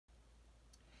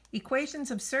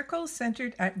Equations of circles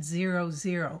centered at 0,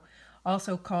 0,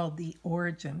 also called the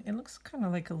origin. It looks kind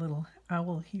of like a little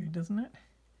owl here, doesn't it?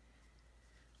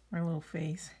 Or a little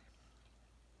face.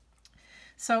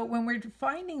 So when we're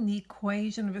finding the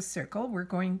equation of a circle, we're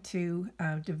going to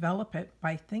develop it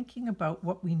by thinking about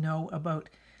what we know about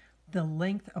the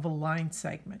length of a line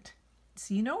segment.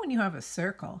 So you know when you have a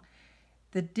circle,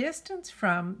 the distance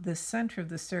from the center of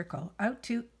the circle out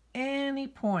to any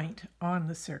point on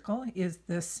the circle is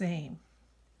the same.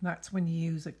 That's when you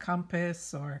use a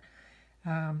compass, or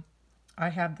I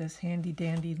have this handy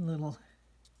dandy little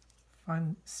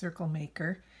fun circle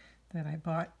maker that I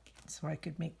bought so I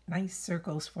could make nice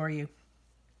circles for you.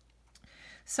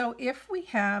 So if we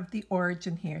have the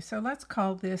origin here, so let's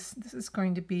call this is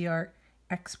going to be our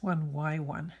x1,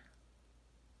 y1.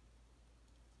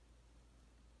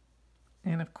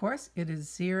 And of course it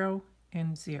is 0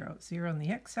 and 0. 0 on the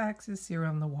x-axis, 0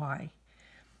 on the y.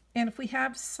 And if we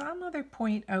have some other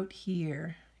point out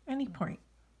here, any point,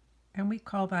 and we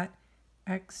call that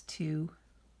x2,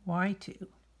 y2.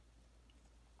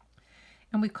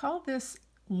 And we call this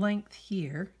length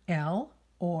here L,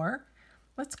 or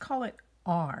let's call it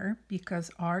R,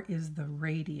 because R is the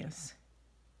radius,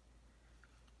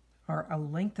 or a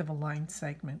length of a line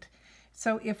segment.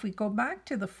 So if we go back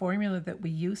to the formula that we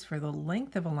use for the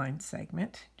length of a line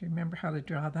segment, do you remember how to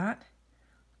draw that?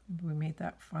 We made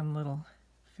that fun little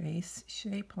face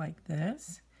shape like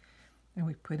this, and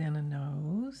we put in a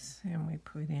nose, and we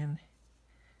put in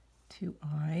 2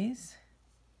 eyes,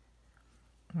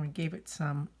 and we gave it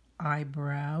some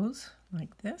eyebrows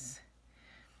like this,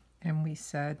 and we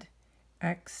said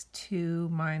x2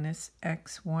 minus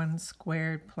x1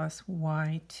 squared plus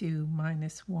y2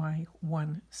 minus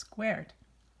y1 squared.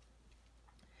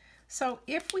 So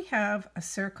if we have a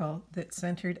circle that's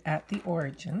centered at the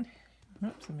origin,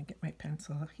 oops, let me get my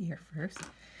pencil here first,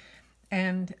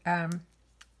 and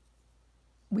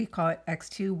we call it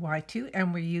x2, y2,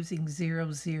 and we're using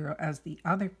 0, 0 as the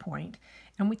other point,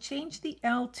 and we change the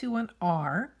L to an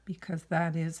R because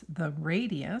that is the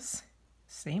radius,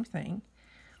 same thing.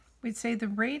 We'd say the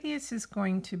radius is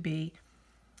going to be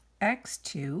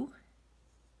x2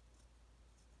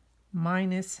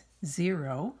 minus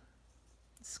 0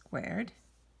 squared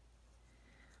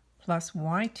plus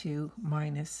y2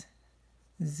 minus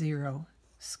 0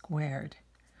 squared.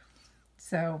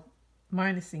 So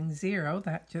minusing 0,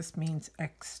 that just means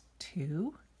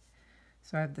x2.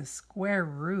 So I have the square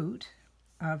root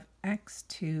of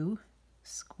x2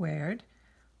 squared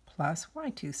plus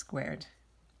y2 squared.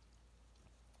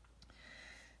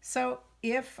 So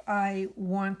if I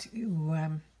want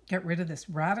to get rid of this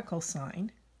radical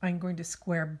sign, I'm going to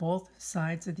square both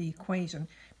sides of the equation.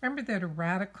 Remember that a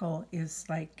radical is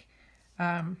like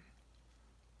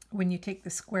when you take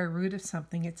the square root of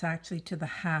something, it's actually to the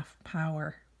half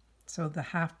power. So the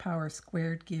half power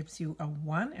squared gives you a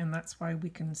 1, and that's why we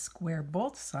can square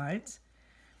both sides.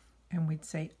 And we'd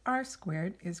say r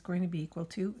squared is going to be equal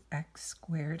to x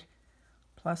squared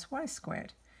plus y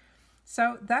squared.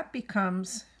 So that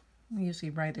becomes, we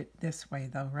usually write it this way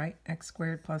though, right? X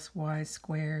squared plus y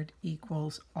squared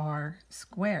equals r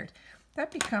squared.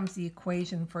 That becomes the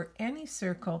equation for any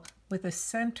circle with a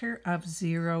center of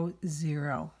 0,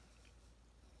 0.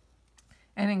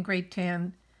 And in grade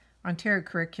 10 Ontario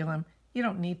curriculum, you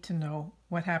don't need to know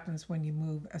what happens when you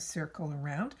move a circle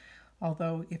around.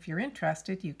 Although if you're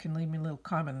interested, you can leave me a little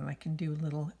comment and I can do a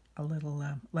little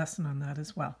lesson on that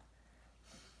as well.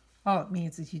 All it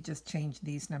means is you just change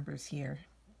these numbers here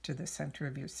to the center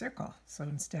of your circle. So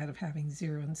instead of having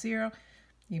 0 and 0,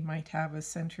 you might have a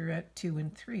center at 2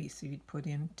 and 3. So you'd put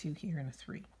in 2 here and a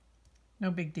 3.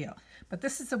 No big deal. But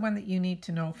this is the one that you need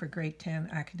to know for grade 10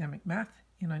 academic math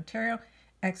in Ontario.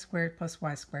 X squared plus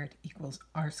y squared equals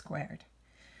r squared.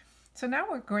 So now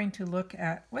we're going to look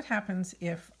at what happens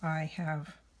if I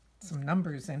have some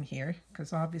numbers in here,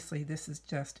 because obviously this is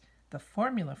just the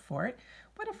formula for it.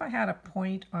 What if I had a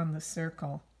point on the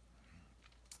circle,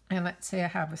 and let's say I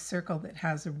have a circle that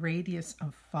has a radius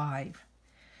of 5.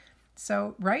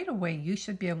 So right away you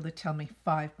should be able to tell me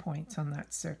 5 points on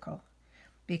that circle,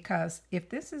 because if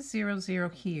this is 0, 0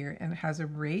 here and it has a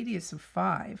radius of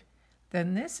 5,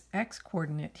 then this x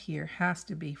coordinate here has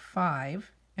to be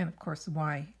 5, and of course the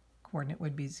y coordinate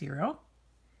would be 0.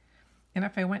 And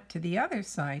if I went to the other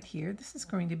side here, this is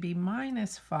going to be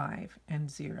minus 5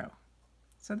 and 0.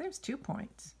 So there's 2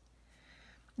 points.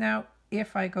 Now,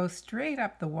 if I go straight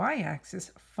up the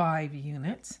y-axis 5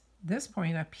 units, this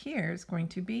point up here is going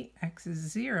to be x is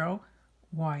 0,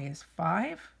 y is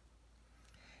 5.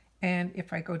 And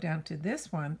if I go down to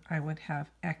this one, I would have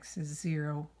x is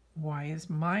 0, y is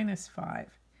minus 5.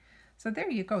 So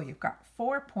there you go. You've got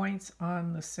 4 points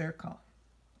on the circle.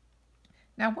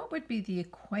 Now, what would be the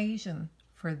equation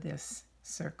for this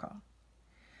circle?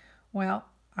 Well,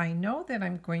 I know that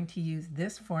I'm going to use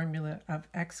this formula of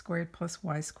x squared plus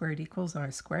y squared equals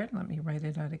r squared. Let me write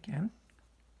it out again.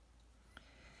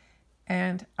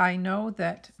 And I know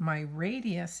that my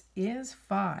radius is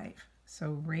 5.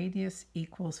 So radius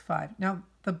equals 5. Now,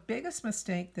 the biggest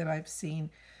mistake that I've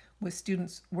seen with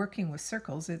students working with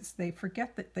circles is they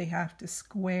forget that they have to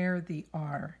square the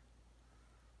r.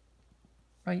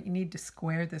 Right? You need to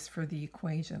square this for the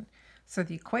equation. So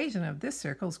the equation of this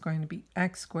circle is going to be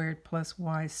x squared plus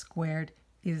y squared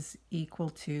is equal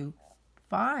to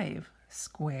 5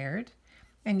 squared.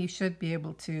 And you should be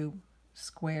able to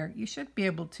square, you should be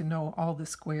able to know all the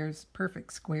squares,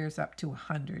 perfect squares up to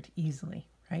 100 easily,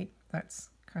 right? That's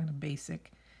kind of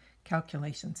basic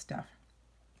calculation stuff.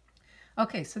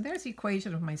 Okay, so there's the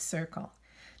equation of my circle.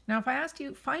 Now, if I asked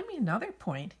you, find me another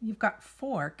point, you've got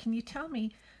 4. Can you tell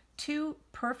me 2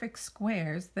 perfect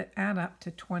squares that add up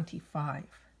to 25?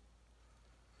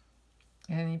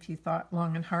 And if you thought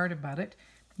long and hard about it,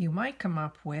 you might come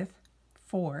up with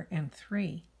 4 and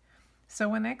 3. So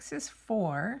when x is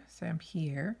 4, so I'm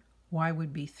here, y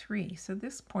would be 3. So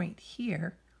this point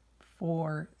here,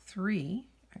 4, 3,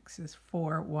 x is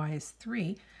 4, y is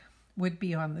 3, would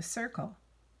be on the circle.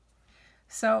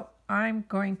 So I'm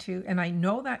going to, and I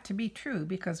know that to be true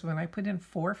because when I put in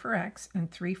 4 for x and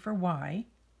 3 for y,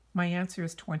 my answer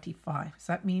is 25.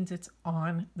 So that means it's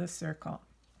on the circle.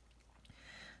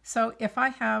 So if I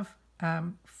have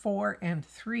 4 and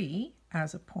 3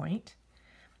 as a point,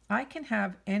 I can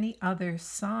have any other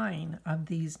sign of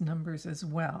these numbers as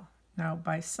well. Now,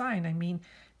 by sign, I mean,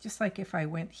 just like if I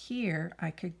went here,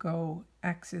 I could go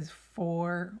x is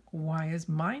 4, y is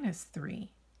minus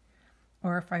 3.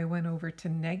 Or if I went over to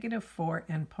negative 4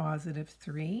 and positive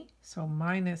 3, so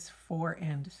minus 4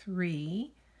 and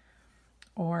 3,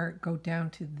 or go down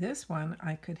to this one,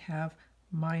 I could have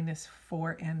minus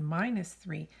 4 and minus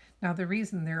 3. Now, the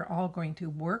reason they're all going to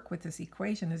work with this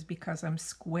equation is because I'm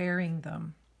squaring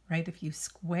them, right? If you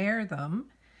square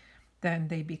them, then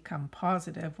they become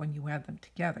positive when you add them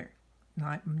together.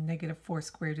 Negative 4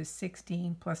 squared is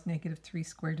 16, plus negative 3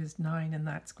 squared is 9, and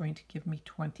that's going to give me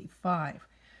 25.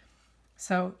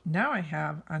 So now I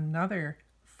have another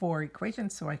 4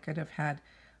 equations, so I could have had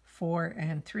 4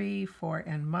 and 3, 4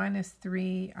 and minus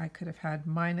 3. I could have had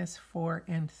minus 4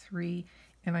 and 3,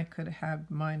 and I could have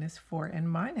had minus 4 and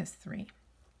minus 3.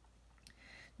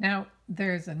 Now,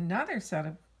 there's another set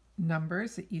of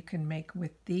numbers that you can make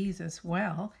with these as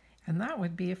well, and that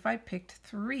would be if I picked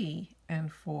 3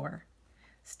 and 4.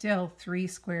 Still, 3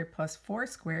 squared plus 4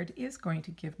 squared is going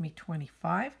to give me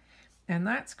 25, and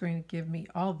that's going to give me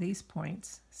all these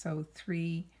points. So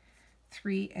 3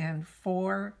 and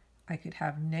 4, I could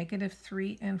have negative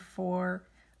 3 and 4,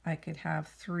 I could have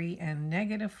 3 and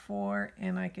negative 4,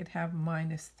 and I could have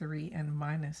minus 3 and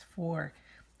minus 4.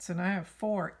 So now I have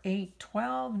 4, 8,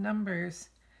 12 numbers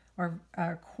or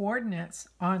coordinates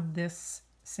on this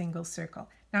single circle.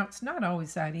 Now, it's not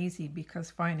always that easy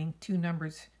because finding 2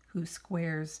 numbers whose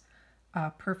squares,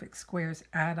 perfect squares,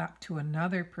 add up to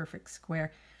another perfect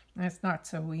square, it's not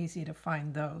so easy to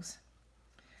find those.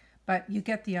 But you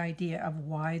get the idea of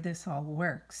why this all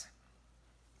works.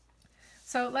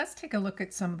 So let's take a look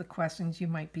at some of the questions you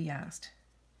might be asked.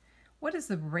 What is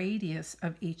the radius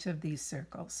of each of these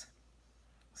circles?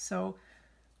 So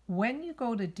when you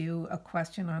go to do a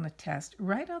question on a test,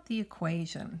 write out the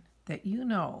equation that you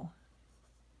know.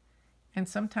 And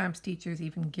sometimes teachers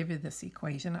even give you this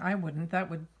equation. I wouldn't.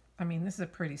 This is a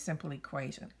pretty simple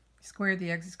equation. Square the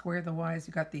x, square the y's,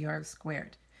 you got the r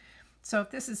squared. So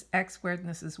if this is x squared and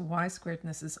this is y squared and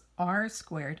this is r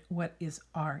squared, what is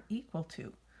r equal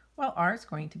to? Well, r is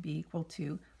going to be equal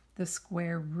to the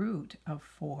square root of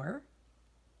 4,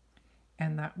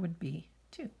 and that would be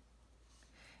 2.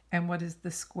 And what is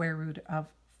the square root of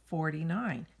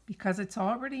 49? Because it's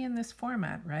already in this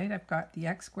format, right? I've got the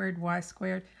x squared, y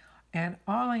squared, and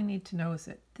all I need to know is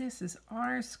that this is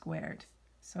r squared.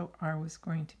 So r was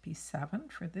going to be 7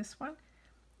 for this one,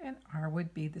 and r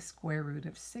would be the square root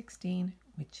of 16,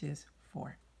 which is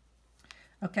 4.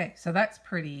 Okay, so that's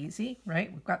pretty easy,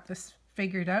 right? We've got this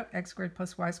figured out. X squared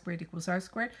plus y squared equals r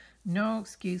squared. No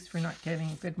excuse for not getting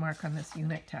a good mark on this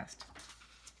unit test.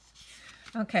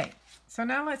 Okay, so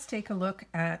now let's take a look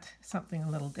at something a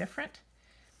little different.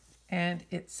 And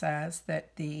it says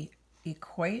that the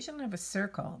equation of a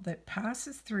circle that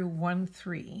passes through 1,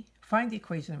 3, find the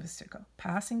equation of a circle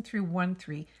passing through 1,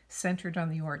 3, centered on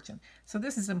the origin. So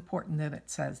this is important that it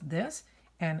says this,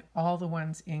 And all the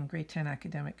ones in grade 10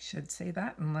 academics should say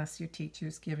that, unless your teacher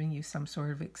is giving you some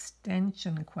sort of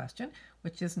extension question,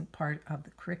 which isn't part of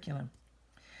the curriculum.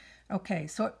 Okay,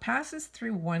 so it passes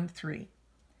through 1, 3.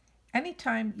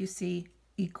 Anytime you see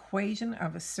equation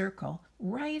of a circle,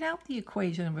 write out the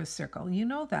equation of a circle. You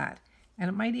know that. And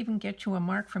it might even get you a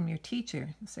mark from your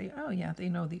teacher. Say, oh yeah, they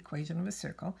know the equation of a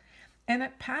circle. And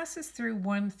it passes through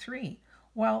 1, 3.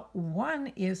 Well,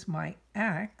 1 is my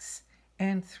x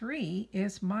and 3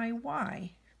 is my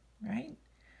y, right?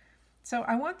 So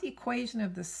I want the equation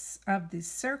of the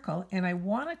circle, and I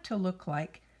want it to look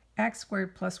like x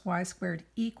squared plus y squared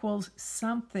equals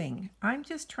something. I'm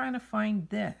just trying to find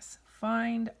this.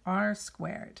 Find r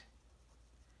squared.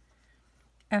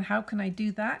 And how can I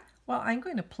do that? Well, I'm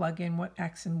going to plug in what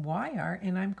x and y are,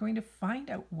 and I'm going to find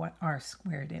out what r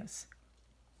squared is.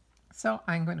 So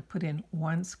I'm going to put in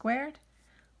 1 squared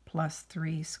plus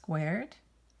 3 squared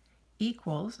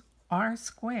equals r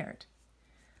squared.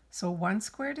 So 1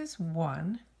 squared is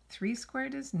 1, 3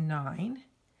 squared is 9,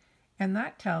 and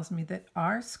that tells me that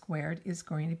r squared is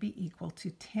going to be equal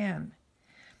to 10.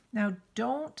 Now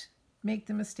don't make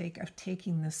the mistake of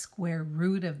taking the square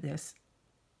root of this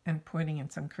and putting in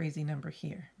some crazy number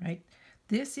here, right?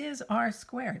 This is r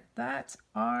squared. That's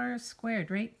r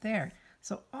squared right there.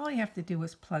 So all you have to do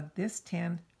is plug this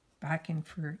 10 back in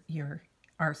for your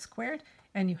r squared,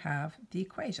 and you have the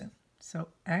equation. So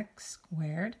x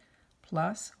squared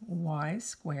plus y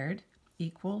squared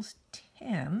equals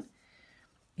 10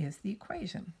 is the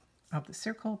equation of the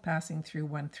circle passing through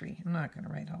 1, 3. I'm not going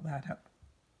to write all that out.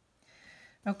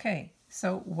 Okay,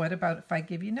 so what about if I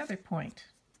give you another point?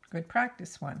 Good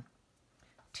practice one.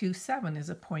 2, 7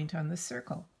 is a point on the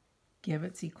circle. Give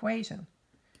its equation.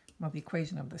 Well, the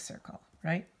equation of the circle,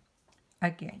 right?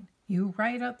 Again, you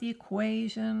write out the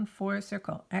equation for a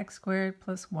circle. X squared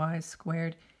plus y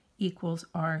squared equals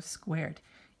r squared.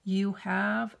 You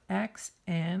have x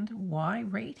and y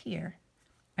right here.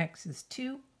 X is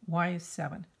 2, y is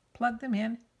 7. Plug them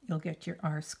in, you'll get your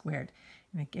r squared.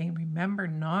 And again, remember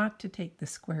not to take the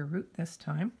square root this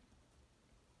time,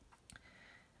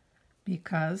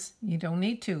 because you don't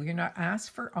need to. You're not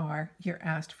asked for r, you're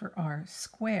asked for r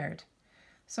squared.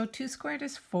 So 2 squared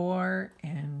is 4,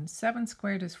 and 7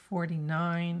 squared is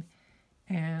 49,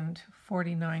 and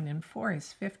 49 and 4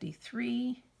 is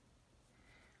 53.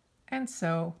 And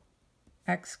so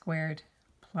x squared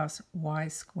plus y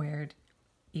squared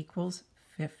equals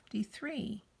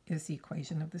 53 is the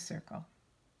equation of the circle.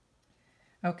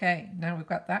 Okay, now we've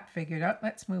got that figured out.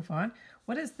 Let's move on.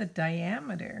 What is the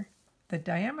diameter? The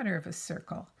diameter of a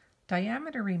circle.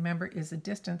 Diameter, remember, is the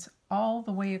distance all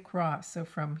the way across, so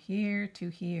from here to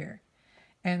here.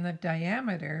 And the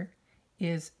diameter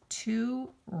is 2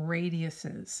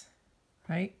 radiuses,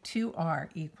 right? 2r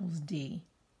equals d.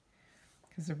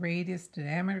 Because the radius, the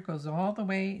diameter goes all the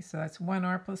way, so that's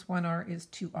 1r plus 1r is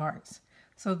 2r's.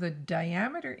 So the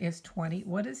diameter is 20.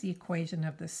 What is the equation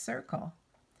of the circle?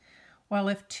 Well,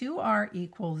 if 2r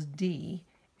equals d,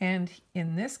 and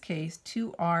in this case,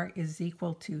 2r is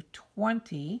equal to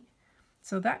 20,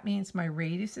 so that means my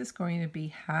radius is going to be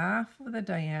half of the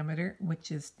diameter,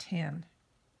 which is 10.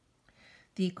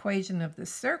 The equation of the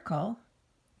circle,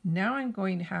 now I'm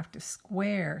going to have to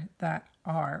square that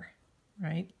r,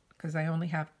 right? Because I only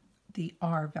have the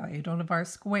r value. I don't have r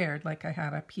squared like I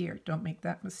had up here. Don't make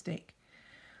that mistake.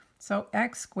 So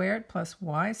x squared plus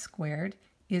y squared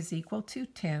is equal to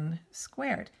 10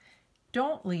 squared.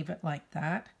 Don't leave it like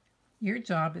that. Your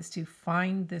job is to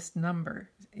find this number.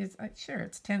 Sure,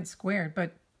 it's 10 squared,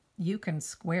 but you can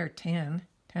square 10.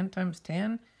 10 times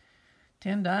 10,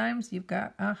 10 times, you've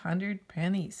got 100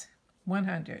 pennies.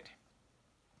 100.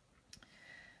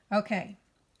 Okay,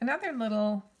 another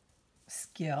little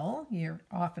skill you're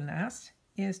often asked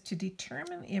is to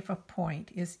determine if a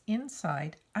point is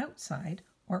inside, outside,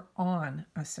 or on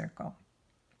a circle.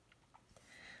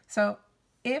 So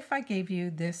if I gave you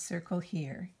this circle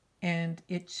here, and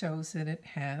it shows that it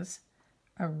has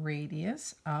a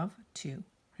radius of 2,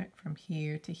 right? From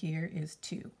here to here is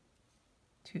 2.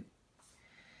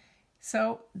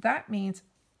 So that means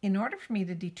in order for me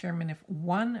to determine if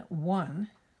 1, 1,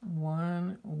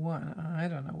 I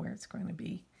don't know where it's going to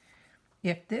be.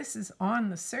 If this is on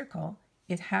the circle,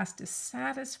 it has to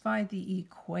satisfy the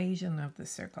equation of the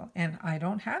circle. And I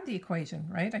don't have the equation,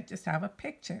 right? I just have a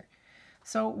picture.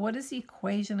 So what is the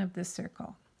equation of this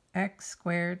circle? X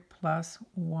squared plus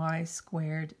y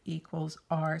squared equals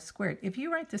r squared. If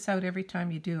you write this out every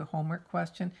time you do a homework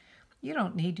question, you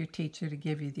don't need your teacher to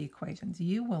give you the equations.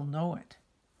 You will know it.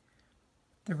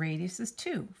 The radius is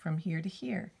 2 from here to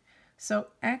here. So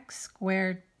x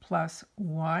squared plus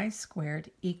y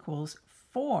squared equals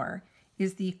 4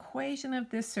 is the equation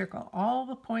of this circle. All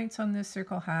the points on this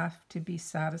circle have to be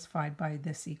satisfied by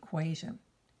this equation.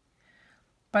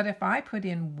 But if I put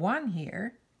in 1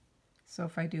 here, so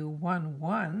if I do 1,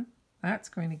 1, that's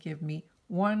going to give me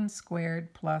 1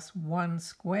 squared plus 1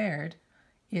 squared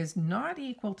is not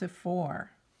equal to 4.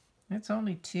 It's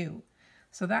only 2.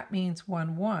 So that means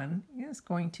 1, 1 is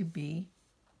going to be,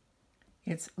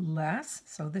 it's less,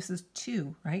 so this is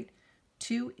 2, right?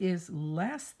 2 is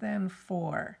less than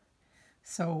 4.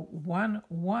 So 1,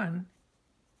 1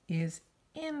 is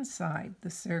inside the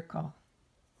circle.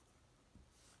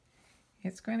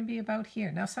 It's going to be about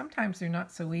here. Now, sometimes they're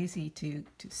not so easy to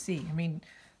see. I mean,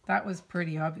 that was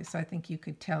pretty obvious. I think you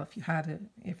could tell if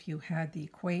you had the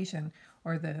equation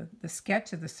or the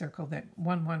sketch of the circle that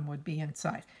 1, 1 would be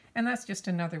inside. And that's just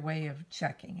another way of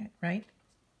checking it, right?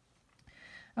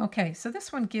 Okay, so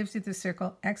this one gives you the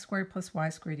circle x squared plus y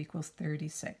squared equals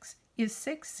 36. Is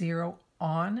 6, 0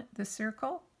 on the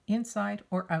circle, inside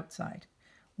or outside?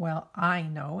 Well, I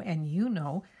know and you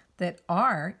know that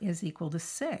r is equal to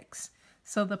 6.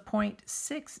 So the point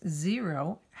 6,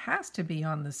 0 has to be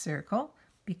on the circle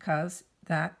because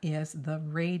that is the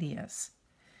radius.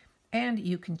 And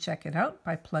you can check it out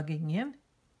by plugging in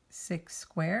 6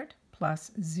 squared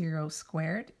plus 0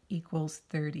 squared equals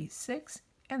 36,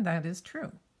 and that is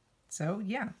true. So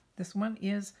yeah, this one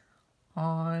is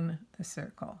on the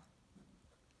circle.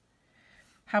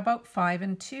 How about 5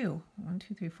 and 2? 1,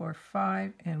 2, 3, 4,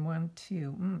 5, and 1,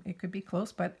 2. It could be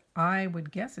close, but I would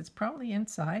guess it's probably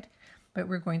inside, but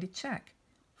we're going to check.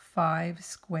 5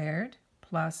 squared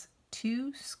plus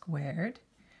 2 squared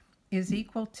is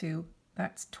equal to,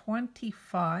 that's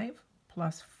 25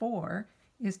 plus 4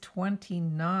 is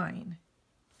 29.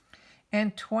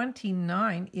 And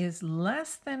 29 is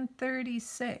less than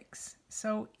 36,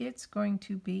 so it's going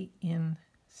to be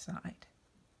inside.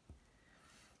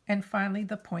 And finally,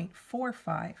 the point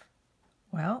 45.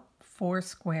 Well, 4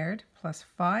 squared plus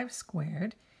 5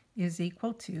 squared is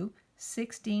equal to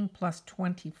 16 plus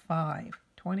 25.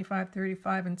 25,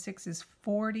 35, and 6 is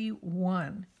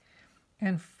 41.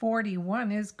 And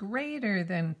 41 is greater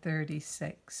than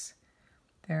 36.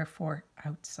 Therefore,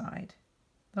 outside.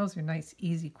 Those are nice,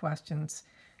 easy questions.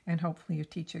 And hopefully your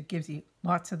teacher gives you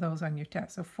lots of those on your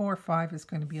test. So 4 or 5 is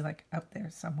going to be like up there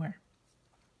somewhere.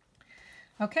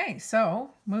 Okay, so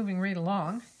moving right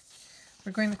along,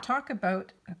 we're going to talk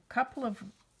about a couple of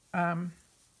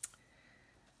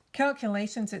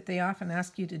calculations that they often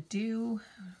ask you to do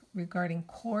regarding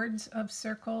chords of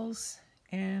circles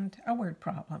and a word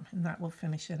problem, and that will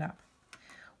finish it up.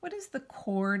 What is the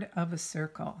chord of a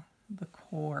circle? The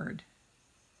chord.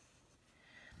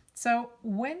 So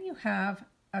when you have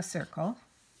a circle,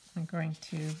 I'm going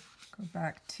to go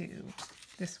back to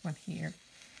this one here.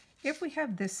 If we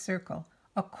have this circle,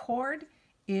 a chord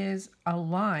is a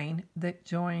line that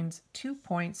joins 2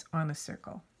 points on a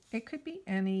circle. It could be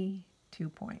any 2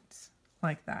 points,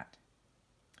 like that.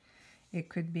 It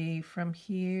could be from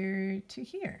here to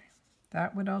here.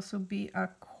 That would also be a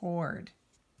chord.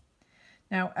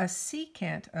 Now, a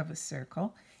secant of a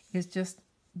circle is just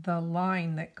the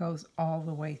line that goes all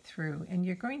the way through. And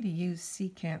you're going to use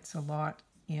secants a lot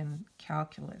in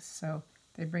calculus. So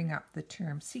they bring up the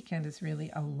term secant is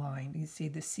really a line. You see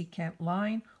the secant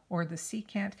line or the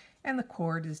secant, and the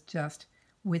chord is just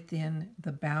within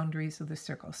the boundaries of the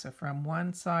circle. So from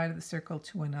one side of the circle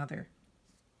to another.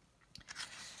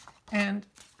 And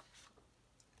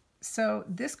so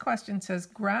this question says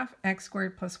graph x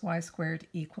squared plus y squared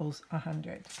equals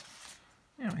 100.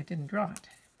 No, I didn't draw it.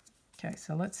 Okay,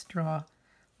 so let's draw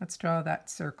that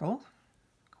circle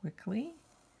quickly.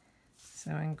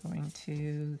 So I'm going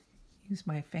to use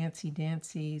my fancy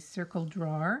dancy circle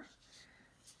drawer.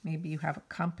 Maybe you have a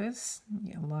compass.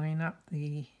 You line up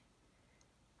the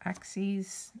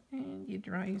axes and you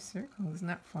draw your circle. Isn't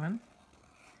that fun?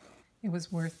 It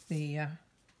was worth the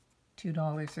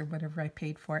 $2 or whatever I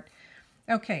paid for it.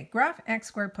 Okay, graph x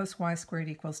squared plus y squared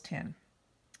equals 10.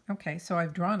 Okay, so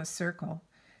I've drawn a circle.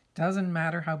 Doesn't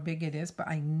matter how big it is, but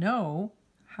I know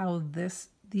how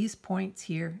these points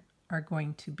here are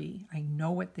going to be. I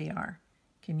know what they are.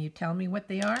 Can you tell me what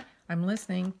they are? I'm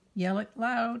listening. Yell it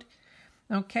loud.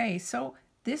 Okay, so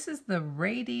this is the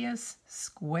radius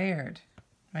squared,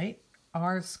 right?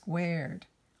 R squared.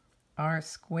 R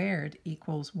squared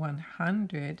equals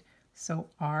 100, so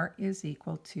R is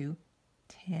equal to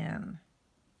 10.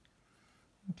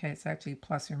 Okay, it's actually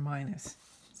plus or minus.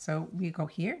 So we go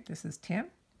here. This is 10.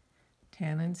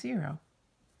 10 and 0.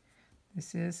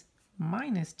 This is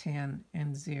minus 10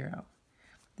 and 0.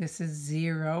 This is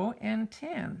 0 and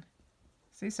 10.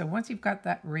 See, so once you've got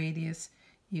that radius,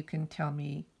 you can tell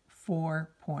me 4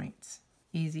 points.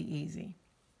 Easy, easy.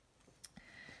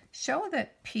 Show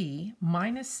that P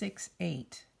minus 6,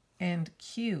 8 and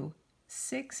Q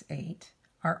 6, 8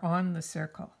 are on the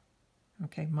circle.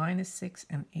 Okay, minus 6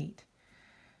 and 8.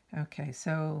 Okay,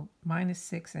 so minus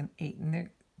 6 and 8. And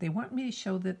they want me to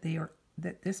show that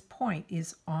that this point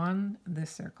is on the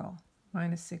circle.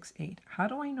 Minus 6, 8. How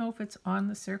do I know if it's on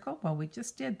the circle? Well, we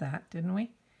just did that, didn't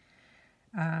we?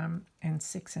 And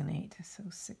 6 and 8. So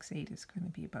 6, 8 is going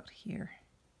to be about here.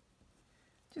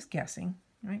 Just guessing,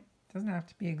 right? Doesn't have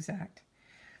to be exact.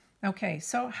 Okay,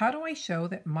 so how do I show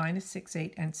that minus 6,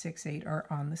 8 and 6, 8 are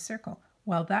on the circle?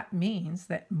 Well, that means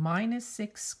that minus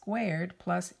 6 squared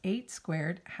plus 8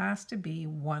 squared has to be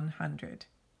 100.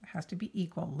 It has to be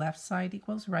equal. Left side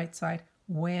equals right side.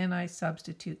 When I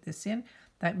substitute this in,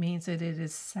 that means that it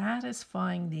is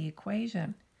satisfying the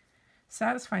equation.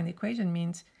 Satisfying the equation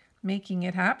means making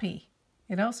it happy.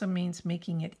 It also means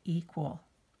making it equal.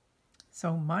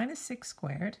 So minus 6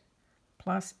 squared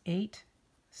plus 8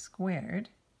 squared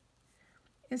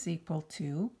is equal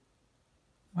to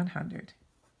 100.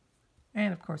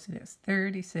 And of course it is.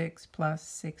 36 plus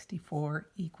 64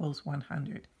 equals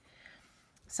 100.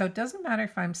 So it doesn't matter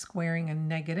if I'm squaring a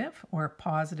negative or a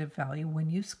positive value. When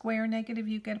you square negative,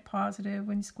 you get a positive.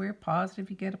 When you square positive,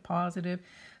 you get a positive.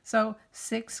 So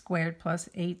 6 squared plus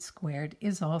 8 squared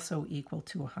is also equal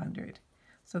to 100.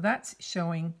 So that's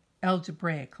showing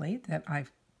algebraically that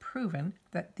I've proven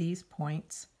that these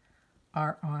points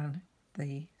are on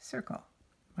the circle.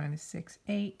 Minus 6,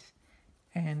 8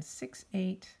 and 6,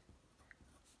 8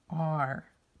 are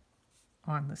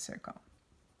on the circle.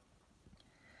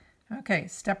 Okay,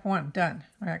 step 1, done.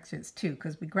 Or actually it's 2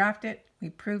 because we graphed it, we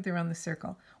proved they're on the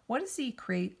circle. What is the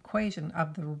equation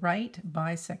of the right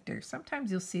bisector?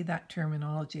 Sometimes you'll see that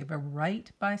terminology of a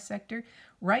right bisector.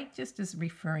 Right just is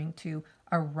referring to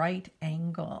a right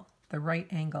angle, the right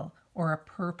angle, or a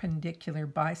perpendicular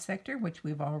bisector, which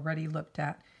we've already looked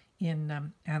at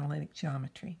in analytic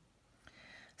geometry.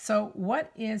 So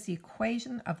what is the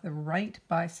equation of the right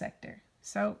bisector?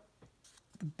 So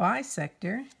the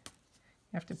bisector,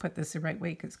 you have to put this the right way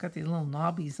because it's got these little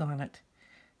knobbies on it.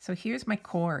 So here's my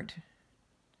chord.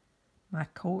 My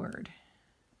chord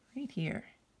right here.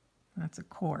 That's a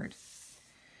chord.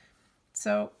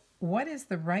 So what is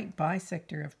the right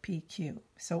bisector of PQ?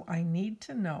 So I need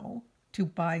to know, to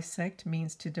bisect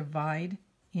means to divide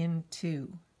in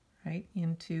two, right?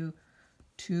 Into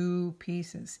two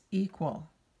pieces, equal.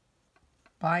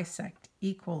 Bisect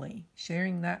equally,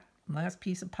 sharing that last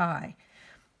piece of pie.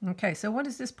 Okay, so what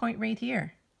is this point right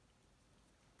here?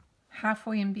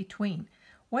 Halfway in between.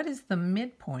 What is the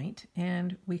midpoint?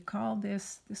 And we call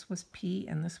this was P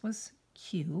and this was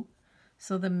Q.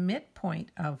 So the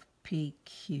midpoint of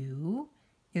PQ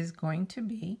is going to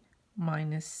be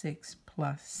minus 6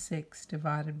 plus 6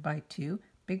 divided by 2.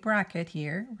 Big bracket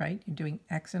here, right? You're doing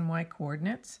X and Y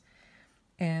coordinates.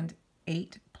 And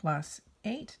 8 plus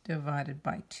 8 divided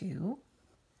by 2.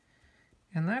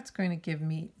 And that's going to give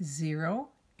me 0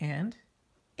 and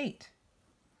 8.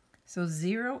 So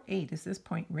 0, 8 is this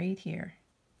point right here.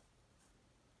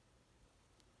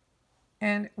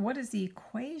 And what is the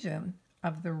equation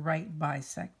of the right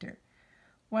bisector?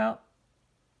 Well,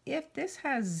 if this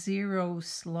has 0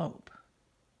 slope,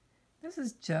 this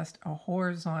is just a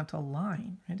horizontal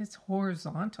line, right? It's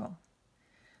horizontal.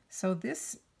 So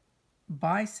this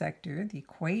bisector, the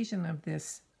equation of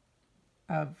this,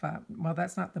 well,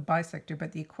 that's not the bisector,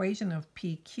 but the equation of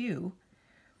PQ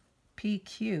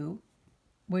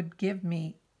would give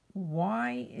me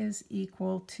y is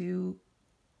equal to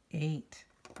 8,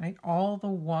 right? All the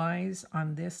y's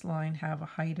on this line have a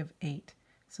height of 8.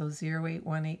 So 0, 8,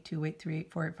 1, 8, 2, 8, 3,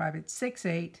 8, 4, 8, 5, 8, 6,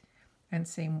 8, and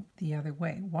same the other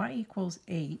way. Y equals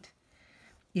 8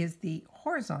 is the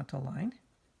horizontal line.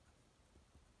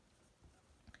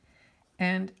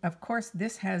 And of course,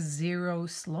 this has 0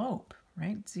 slope,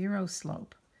 right? 0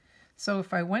 slope. So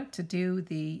if I went to do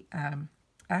the,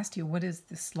 asked you what is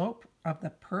the slope of the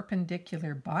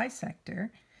perpendicular bisector,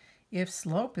 if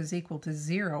slope is equal to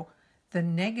 0, the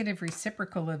negative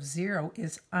reciprocal of 0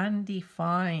 is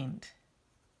undefined.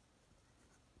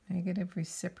 Negative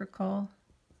reciprocal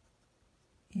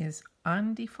is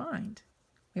undefined.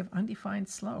 We have undefined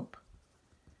slope.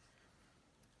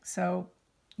 So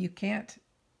you can't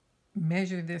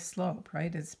measure this slope,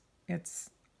 right? It's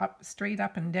up, straight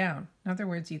up and down. In other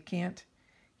words, you can't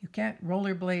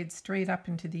rollerblade straight up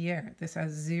into the air. This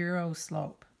has 0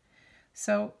 slope.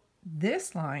 So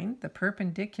this line, the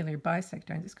perpendicular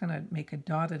bisector, I'm just going to make a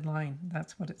dotted line.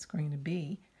 That's what it's going to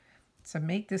be. So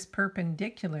make this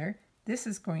perpendicular. This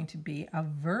is going to be a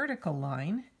vertical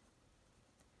line.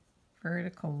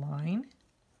 Vertical line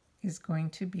is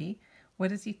going to be,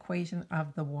 what is the equation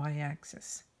of the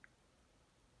y-axis?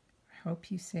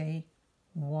 hope you say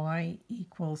y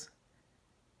equals,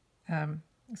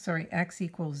 x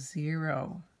equals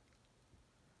 0.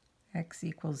 X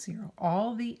equals 0.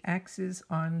 All the x's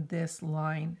on this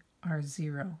line are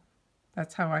 0.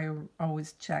 That's how I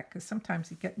always check, because sometimes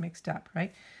you get mixed up,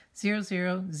 right? 0,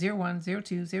 0, 0, 1, 0,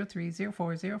 2, 0, 3, 0,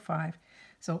 4, 0, 5.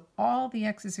 So all the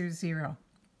x's are 0.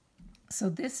 So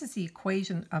this is the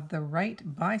equation of the right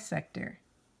bisector,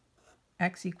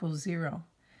 x equals 0.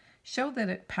 Show that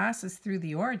it passes through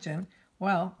the origin.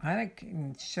 Well, I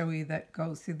can show you that it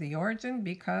goes through the origin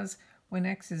because when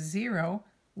x is 0,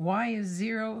 y is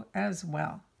 0 as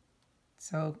well.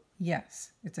 So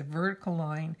yes, it's a vertical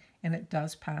line and it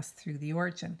does pass through the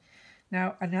origin.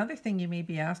 Now, another thing you may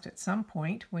be asked at some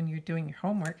point when you're doing your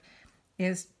homework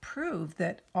is prove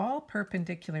that all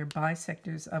perpendicular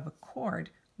bisectors of a chord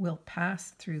will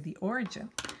pass through the origin.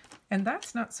 And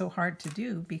that's not so hard to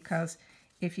do because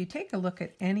if you take a look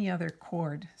at any other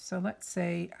chord, so let's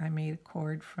say I made a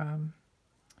chord from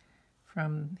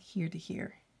here to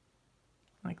here,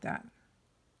 like that.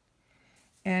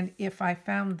 And if I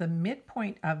found the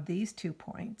midpoint of these 2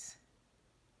 points,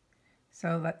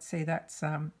 so let's say that's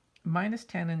minus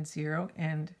 10 and 0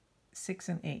 and 6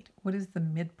 and 8. What is the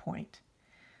midpoint?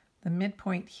 The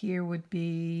midpoint here would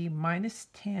be minus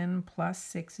 10 plus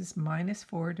 6 is minus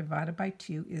 4 divided by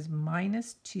 2 is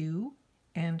minus 2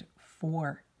 and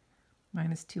 4.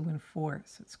 Minus 2 and 4.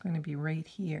 So it's going to be right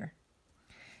here.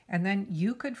 And then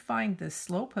you could find the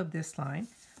slope of this line,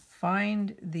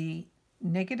 find the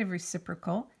negative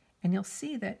reciprocal, and you'll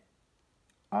see that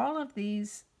all of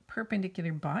these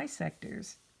perpendicular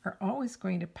bisectors are always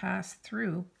going to pass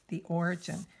through the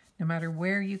origin, no matter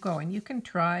where you go. And you can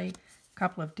try a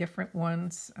couple of different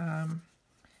ones.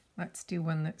 Let's do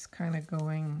one that's kind of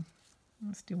going,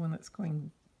 let's do one that's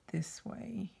going this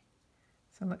way.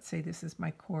 So let's say this is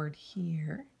my chord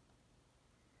here.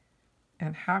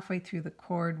 And halfway through the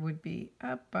chord would be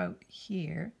about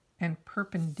here. And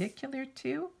perpendicular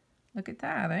to, look at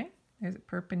that, eh? There's a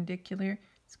perpendicular.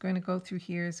 It's going to go through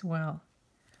here as well.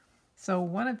 So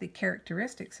one of the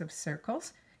characteristics of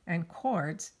circles and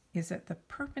chords is that the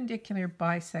perpendicular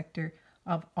bisector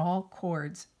of all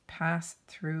chords pass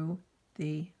through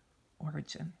the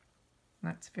origin.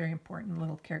 That's a very important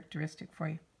little characteristic for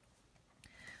you.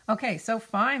 Okay, so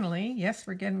finally, yes,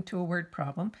 we're getting to a word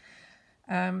problem.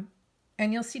 And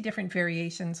you'll see different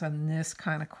variations on this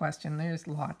kind of question. There's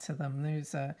lots of them.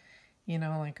 There's a, you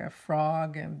know, like a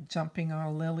frog and jumping on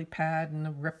a lily pad and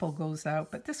a ripple goes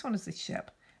out. But this one is a ship.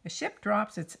 A ship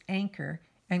drops its anchor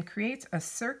and creates a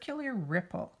circular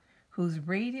ripple whose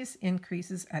radius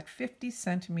increases at 50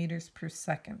 centimeters per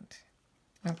second.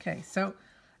 Okay, so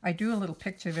I drew a little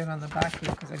picture of it on the back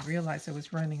here because I realized I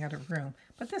was running out of room.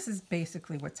 But this is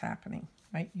basically what's happening,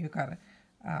 right? You got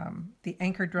the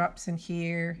anchor drops in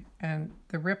here and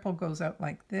the ripple goes out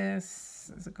like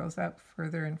this as it goes out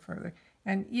further and further.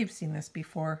 And you've seen this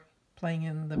before playing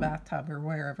in the bathtub or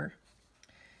wherever,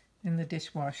 in the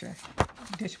dishwater.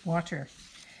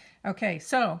 Okay,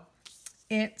 so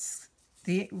it's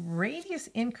the radius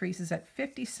increases at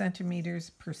 50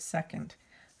 centimeters per second.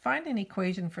 Find an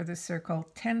equation for the circle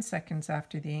 10 seconds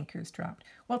after the anchor is dropped.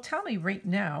 Well, tell me right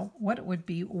now what it would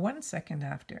be 1 second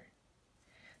after.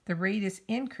 The radius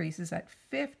increases at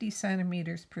 50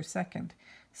 centimeters per second.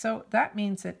 So that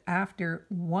means that after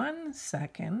 1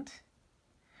 second,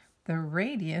 the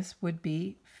radius would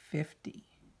be 50,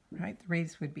 right? The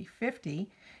radius would be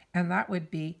 50, and that would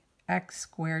be x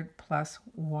squared plus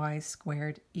y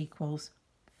squared equals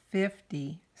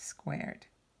 50 squared.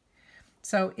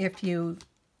 So if you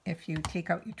take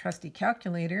out your trusty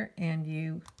calculator and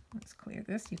you, let's clear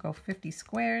this, you go 50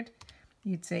 squared,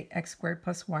 you'd say x squared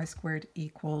plus y squared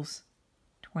equals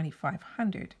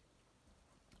 2,500.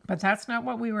 But that's not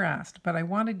what we were asked. But I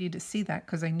wanted you to see that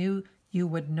because I knew you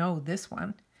would know this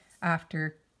one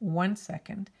after 1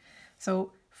 second.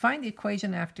 So find the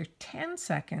equation after 10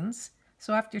 seconds.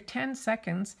 So after 10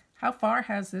 seconds, how far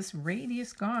has this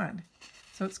radius gone?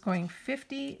 So it's going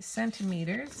 50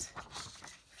 centimeters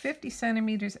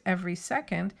every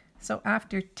second. So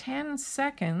after 10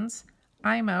 seconds,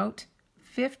 I'm out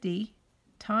 50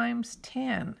 times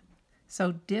 10.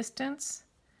 So distance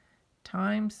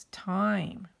times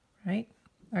time, right?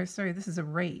 Or sorry, this is a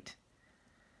rate.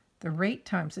 The rate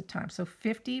times the time. So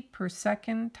 50 per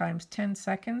second times 10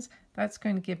 seconds, that's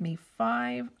going to give me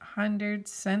 500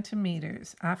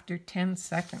 centimeters after 10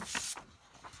 seconds.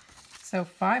 So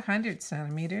 500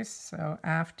 centimeters, so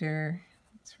after,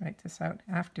 let's write this out,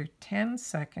 after 10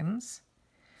 seconds,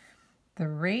 the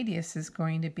radius is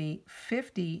going to be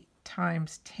 50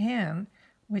 times 10,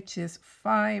 which is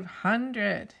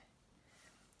 500.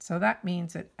 So that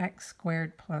means that x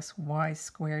squared plus y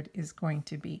squared is going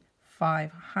to be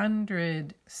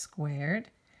 500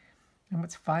 squared. And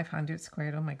what's 500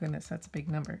 squared? Oh my goodness, that's a big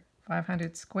number.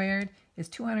 500 squared is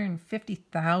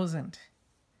 250,000.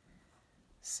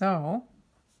 So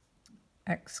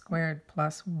x squared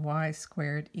plus y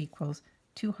squared equals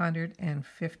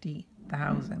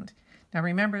 250,000. Now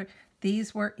remember,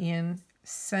 these were in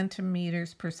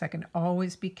centimeters per second.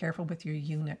 Always be careful with your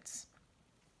units.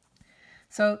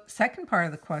 So second part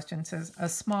of the question says a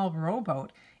small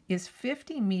rowboat is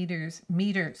 50 meters.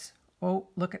 Oh,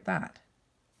 look at that.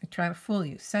 I try to fool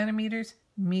you. Centimeters,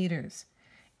 meters.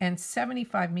 And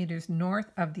 75 meters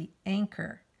north of the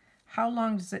anchor. How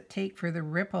long does it take for the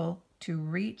ripple to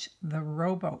reach the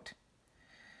rowboat?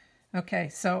 Okay,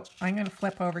 so I'm going to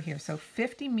flip over here. So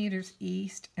 50 meters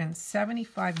east and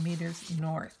 75 meters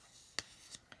north.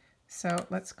 So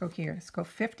let's go here. Let's go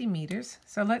 50 meters.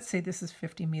 So let's say this is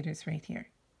 50 meters right here.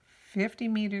 50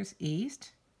 meters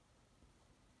east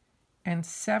and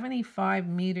 75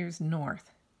 meters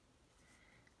north.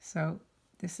 So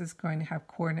this is going to have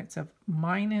coordinates of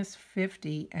minus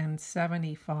 50 and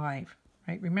 75,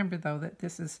 right? Remember though that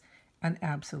this is an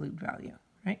absolute value,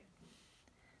 right?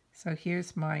 So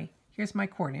here's my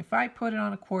coordinate. If I put it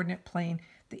on a coordinate plane,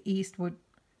 the east would,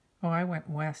 oh, I went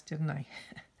west, didn't I?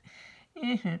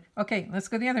 Okay, let's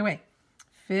go the other way.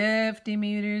 50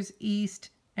 meters east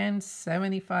and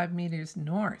 75 meters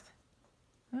north.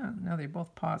 Oh, now they're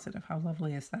both positive. How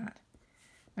lovely is that?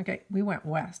 Okay, we went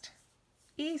west.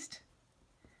 East,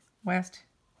 west,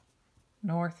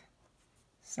 north,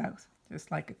 south,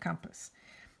 just like a compass.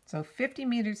 So 50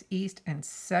 meters east and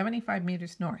 75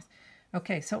 meters north.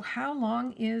 Okay, so how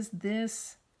long is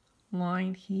this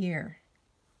line here?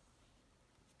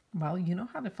 Well, you know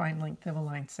how to find length of a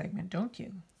line segment, don't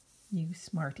you? You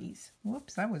smarties.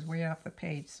 Whoops, I was way off the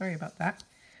page. Sorry about that.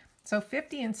 So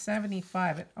 50 and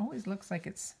 75, it always looks like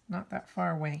it's not that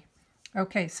far away.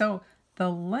 Okay, so the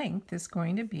length is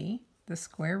going to be the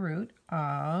square root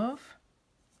of,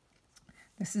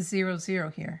 this is 0, 0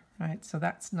 here, right? So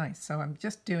that's nice. So I'm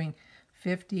just doing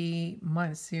 50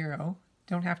 minus 0.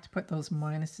 Don't have to put those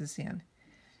minuses in.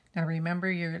 Now remember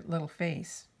your little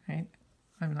face, right?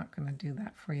 I'm not going to do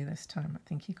that for you this time. I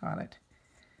think you got it.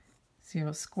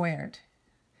 0 squared.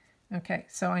 Okay,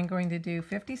 so I'm going to do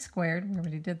 50 squared. We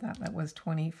already did that. That was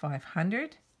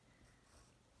 2,500.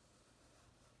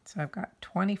 So I've got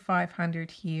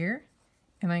 2,500 here.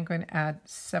 And I'm going to add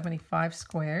 75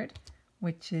 squared,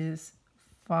 which is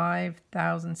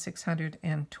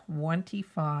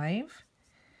 5,625.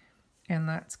 And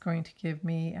that's going to give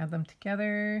me, add them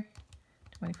together,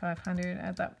 2,500,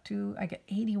 add that to, I get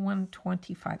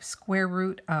 8125, square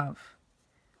root of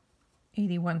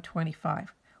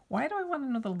 8125. Why do I want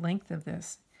to know the length of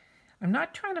this? I'm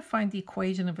not trying to find the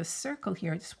equation of a circle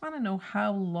here. I just want to know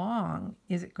how long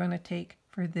is it going to take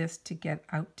for this to get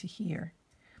out to here.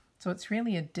 So it's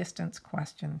really a distance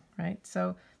question, right?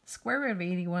 So square root of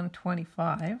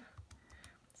 8125,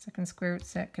 second square root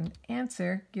second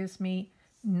answer gives me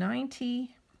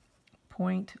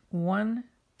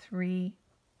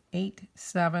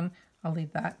 90.1387. I'll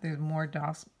leave that. There's more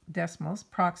decimals,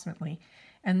 approximately.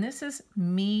 And this is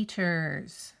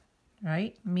meters,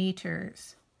 right?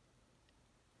 Meters.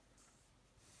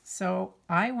 So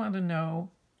I want to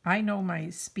know, I know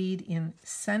my speed in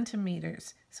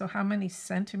centimeters. So how many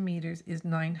centimeters is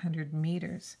 900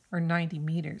 meters or 90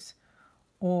 meters?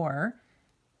 Or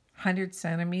 100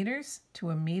 centimeters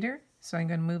to a meter. So I'm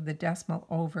going to move the decimal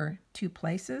over 2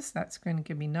 places. That's going to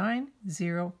give me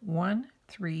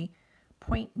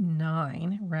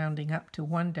 9013.9, rounding up to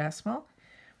 1 decimal,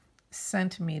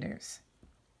 centimeters.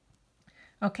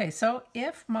 Okay, so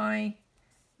if my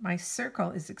circle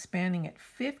is expanding at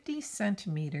 50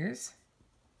 centimeters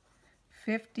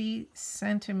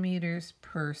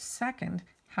per second,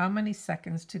 how many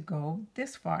seconds to go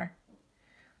this far?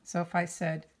 So if I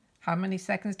said, how many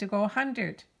seconds to go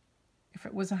 100? If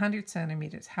it was 100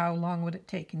 centimeters, how long would it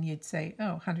take? And you'd say,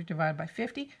 oh, 100 divided by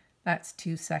 50, that's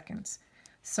 2 seconds.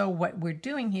 So what we're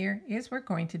doing here is we're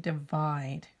going to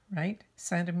divide, right?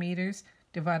 Centimeters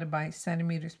divided by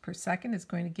centimeters per second is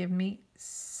going to give me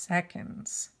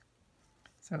seconds.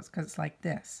 So it's because it's like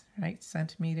this, right?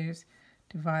 Centimeters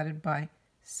divided by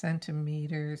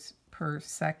centimeters per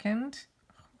second.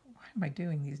 Why am I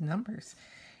doing these numbers?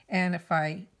 And if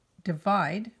I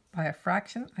divide by a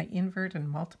fraction, I invert and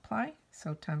multiply.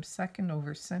 So times second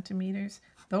over centimeters.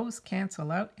 Those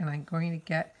cancel out and I'm going to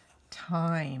get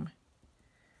time.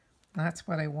 That's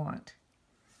what I want.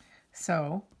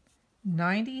 So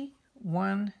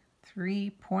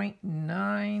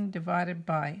 91.3.9 divided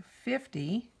by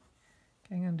 50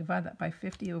 Okay, I'm going to divide that by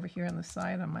 50 over here on the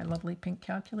side on my lovely pink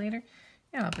calculator.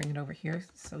 And I'll bring it over here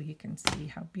so you can see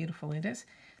how beautiful it is.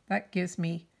 That gives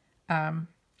me, oh,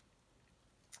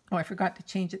 I forgot to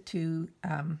change it to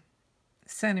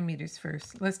centimeters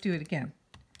first. Let's do it again.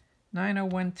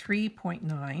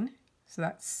 9013.9. So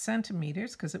that's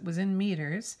centimeters because it was in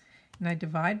meters. And I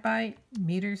divide by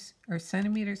meters or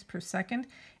centimeters per second.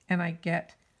 And I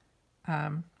get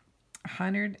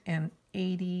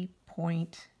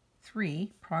 180.3,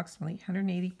 approximately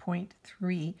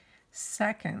 180.3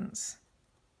 seconds.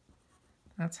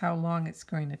 That's how long it's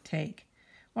going to take.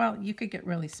 Well, you could get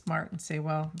really smart and say,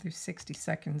 well, there's 60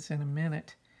 seconds in a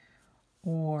minute.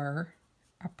 Or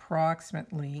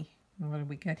approximately, what do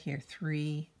we get here?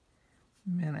 3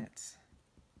 minutes.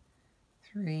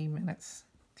 3 minutes.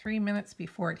 3 minutes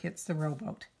before it hits the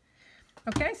rowboat.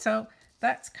 Okay, so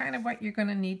that's kind of what you're going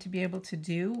to need to be able to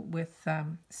do with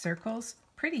circles.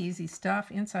 Pretty easy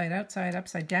stuff. Inside, outside,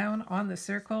 upside down on the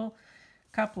circle.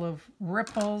 Couple of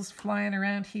ripples flying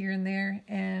around here and there,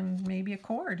 and maybe a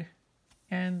chord.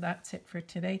 And that's it for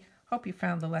today. Hope you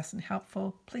found the lesson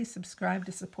helpful. Please subscribe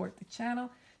to support the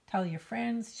channel. Tell your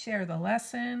friends, share the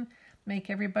lesson, make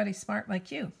everybody smart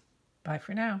like you. Bye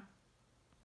for now.